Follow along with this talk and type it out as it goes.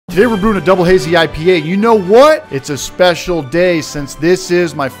Today we're brewing a double hazy IPA. You know what? It's a special day since this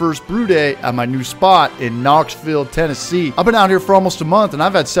is my first brew day at my new spot in Knoxville, Tennessee. I've been out here for almost a month and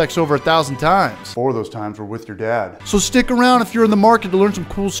I've had sex over 1,000 times. 4 of those times were with your dad. So stick around if you're in the market to learn some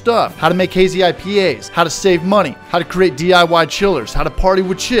cool stuff. How to make hazy IPAs, how to save money, how to create DIY chillers, how to party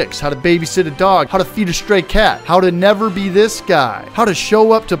with chicks, how to babysit a dog, how to feed a stray cat, how to never be this guy, how to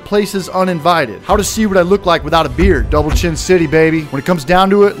show up to places uninvited, how to see what I look like without a beard. Double Chin City, baby. When it comes down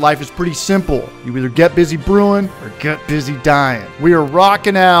to it, life is pretty simple. You either get busy brewing or get busy dying. We are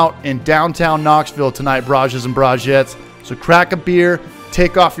rocking out in downtown Knoxville tonight, Brages and Bragettes. So crack a beer,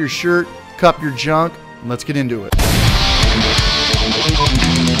 take off your shirt, cup your junk, and let's get into it.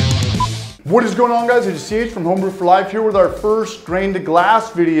 What is going on, guys? It's CH from Homebrew for Life here with our first grain to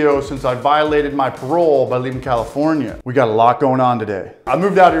glass video since I violated my parole by leaving California. We got a lot going on today. I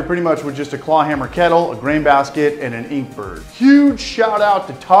moved out here pretty much with just a claw hammer kettle, a grain basket, and an Inkbird. Huge shout out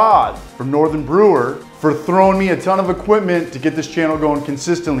to Todd from Northern Brewer for throwing me a ton of equipment to get this channel going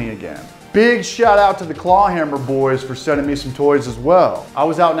consistently again. Big shout out to the Clawhammer boys for sending me some toys as well. I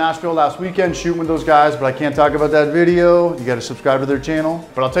was out in Nashville last weekend shooting with those guys, but I can't talk about that video. You gotta subscribe to their channel.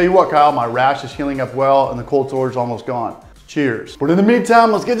 But I'll tell you what, Kyle, my rash is healing up well and the cold sore is almost gone. Cheers. But in the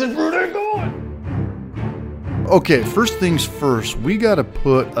meantime, let's get this brew day going. Okay, first things first, we gotta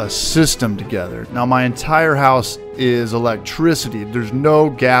put a system together. Now my entire house is electricity. There's no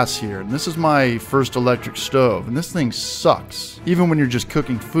gas here. And this is my first electric stove. And this thing sucks, even when you're just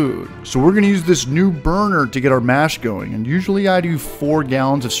cooking food. So we're gonna use this new burner to get our mash going. And usually I do 4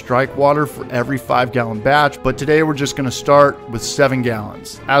 gallons of strike water for every 5-gallon batch. But today we're just gonna start with 7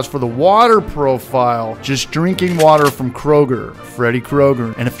 gallons. As for the water profile, just drinking water from Kroger, Freddy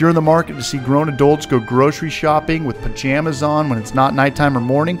Kroger. And if you're in the market to see grown adults go grocery shopping with pajamas on when it's not nighttime or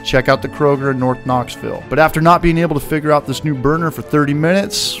morning, check out the Kroger in North Knoxville. But after not being able to figure out this new burner for 30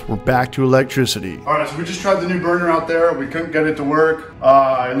 minutes, we're back to electricity. All right, so we just tried the new burner out there. We couldn't get it to work.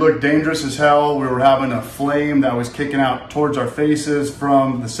 It looked dangerous as hell. We were having a flame that was kicking out towards our faces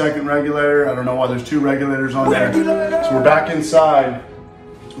from the second regulator. I don't know why there's 2 regulators on there. So we're back inside.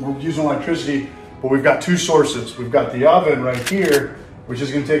 We're using electricity, but we've got 2 sources. We've got the oven right here, which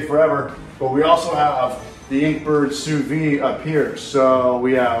is gonna take forever, but we also have the Inkbird sous vide up here. So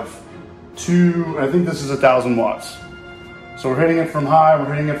we have 2, I think this is 1,000 watts. So we're hitting it from high,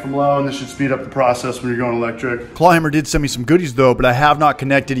 we're hitting it from low, and this should speed up the process when you're going electric. Clawhammer did send me some goodies though, but I have not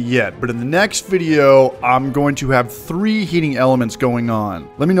connected it yet. But in the next video, I'm going to have 3 heating elements going on.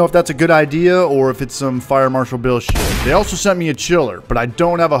 Let me know if that's a good idea or if it's some Fire Marshal Bill shit. They also sent me a chiller, but I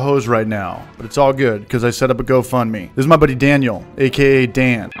don't have a hose right now. But it's all good, because I set up a GoFundMe. This is my buddy Daniel, aka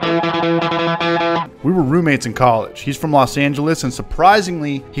Dan. We were roommates in college. He's from Los Angeles, and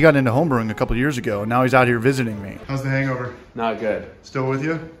surprisingly, he got into homebrewing a couple years ago, and now he's out here visiting me. How's the hangover? Not good. Still with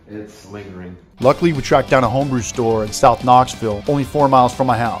you? It's lingering. Luckily, we tracked down a homebrew store in South Knoxville, only 4 miles from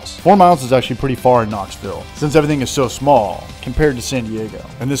my house. 4 miles is actually pretty far in Knoxville, since everything is so small compared to San Diego.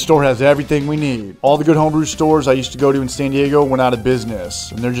 And this store has everything we need. All the good homebrew stores I used to go to in San Diego went out of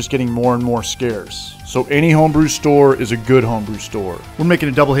business, and they're just getting more and more scarce. So any homebrew store is a good homebrew store. We're making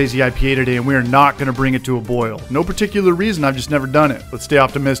a double hazy IPA today, and we are not gonna bring it to a boil. No particular reason, I've just never done it. Let's stay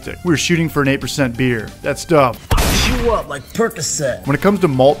optimistic. We're shooting for an 8% beer. That stuff you up like Percocet. When it comes to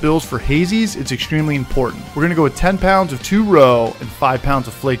malt bills for hazies, it's extremely important. We're gonna go with 10 pounds of 2-row and 5 pounds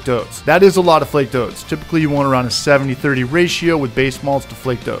of flaked oats. That is a lot of flaked oats. Typically you want around a 70-30 ratio with base malts to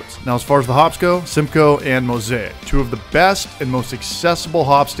flaked oats. Now as far as the hops go, Simcoe and Mosaic, 2 of the best and most accessible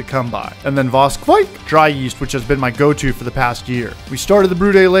hops to come by. And then Voskvik dry yeast, which has been my go-to for the past year. We started the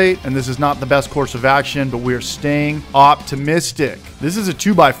brew day late, and this is not the best course of action, but we are staying optimistic. This is a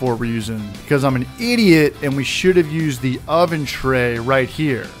 2x4 we're using because I'm an idiot and we should have used the oven tray right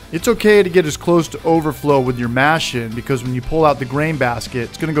here. It's okay to get as close to overflow with your mashing because when you pull out the grain basket,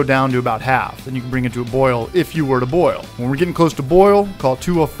 it's gonna go down to about half. Then you can bring it to a boil if you were to boil. When we're getting close to boil, call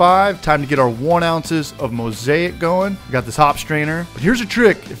 205, time to get our 1 ounces of Mosaic going. We got this hop strainer. But here's a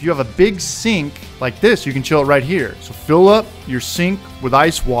trick. If you have a big sink like this, you can chill it right here. So fill up your sink with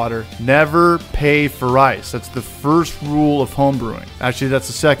ice water. Never pay for ice. That's the first rule of homebrewing. Actually, that's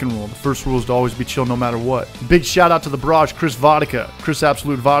the second rule. The first rule is to always be chill no matter what. Big shout out to the barrage, Chris Vodka. Chris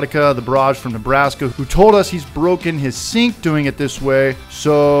Absolute Vodka, the barrage from Nebraska, who told us he's broken his sink doing it this way.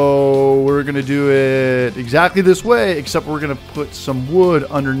 So we're gonna do it exactly this way, except we're gonna put some wood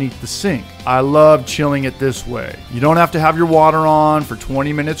underneath the sink. I love chilling it this way. You don't have to have your water on for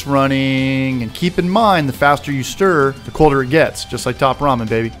 20 minutes running, and keep in mind, the faster you stir, the colder it gets, just like Top Ramen,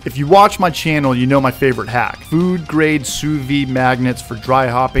 baby. If you watch my channel, you know my favorite hack. Food grade sous vide magnets for dry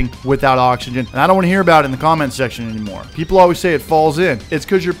hopping without oxygen. And I don't want to hear about it in the comment section anymore. People always say it falls in. It's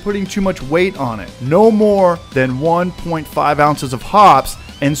because you're putting too much weight on it. No more than 1.5 ounces of hops,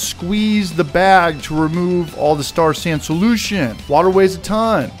 and squeeze the bag to remove all the star sand solution. Water weighs a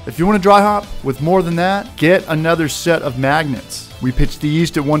ton. If you want to dry hop with more than that, get another set of magnets. We pitched the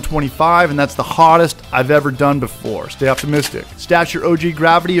yeast at 125, and that's the hottest I've ever done before. Stay optimistic. Stash your OG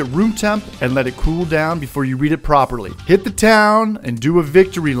gravity at room temp and let it cool down before you read it properly. Hit the town and do a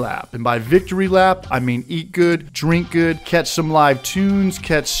victory lap. And by victory lap, I mean eat good, drink good, catch some live tunes,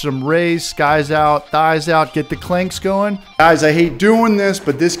 catch some rays, skies out, thighs out, get the clanks going. Guys, I hate doing this,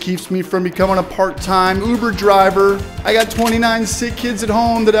 but this keeps me from becoming a part-time Uber driver. I got 29 sick kids at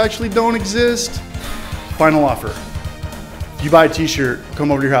home that actually don't exist. Final offer. You buy a t-shirt,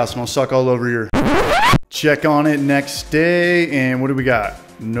 come over to your house and I'll suck all over your. Check on it next day, and what do we got?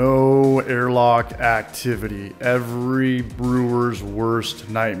 No airlock activity. Every brewer's worst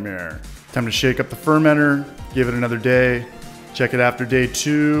nightmare. Time to shake up the fermenter, give it another day, check it after day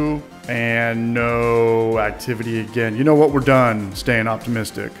 2, and no activity again. You know what, we're done staying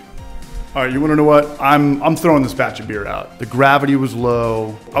optimistic. All right, you wanna know what? I'm throwing this batch of beer out. The gravity was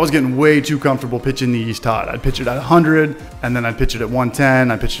low. I was getting way too comfortable pitching the yeast hot. I'd pitch it at 100, and then I'd pitch it at 110,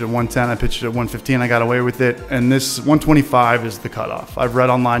 I pitched it at 110, I pitched it at 115, I got away with it. And this 125 is the cutoff. I've read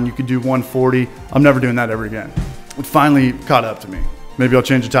online you could do 140. I'm never doing that ever again. It finally caught up to me. Maybe I'll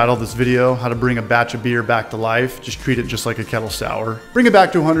change the title of this video, how to bring a batch of beer back to life. Just treat it just like a kettle sour. Bring it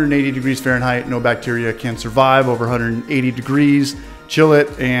back to 180 degrees Fahrenheit. No bacteria can survive over 180 degrees. Chill it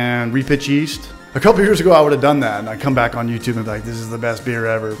and repitch yeast. A couple years ago, I would have done that, and I'd come back on YouTube and be like, this is the best beer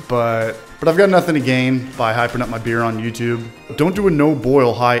ever. But I've got nothing to gain by hyping up my beer on YouTube. Don't do a no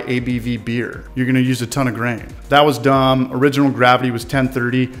boil high ABV beer. You're gonna use a ton of grain. That was dumb. Original gravity was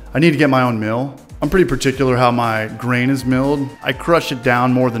 1030. I need to get my own mill. I'm pretty particular how my grain is milled. I crush it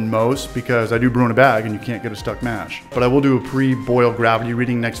down more than most because I do brew in a bag and you can't get a stuck mash. But I will do a pre-boil gravity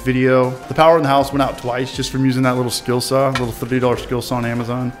reading next video. The power in the house went out twice just from using that little skill saw, little $30 skill saw on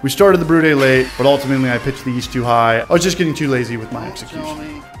Amazon. We started the brew day late, but ultimately I pitched the yeast too high. I was just getting too lazy with my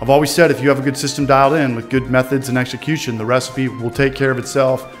execution. I've always said if you have a good system dialed in with good methods and execution, the recipe will take care of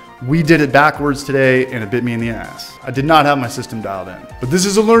itself. We did it backwards today and it bit me in the ass. I did not have my system dialed in. But this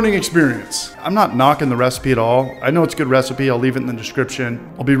is a learning experience. I'm not knocking the recipe at all. I know it's a good recipe. I'll leave it in the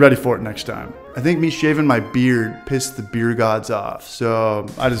description. I'll be ready for it next time. I think me shaving my beard pissed the beer gods off, so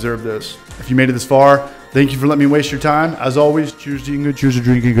I deserve this. If you made it this far, thank you for letting me waste your time. As always, cheers to eating good, cheers to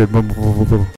drinking good.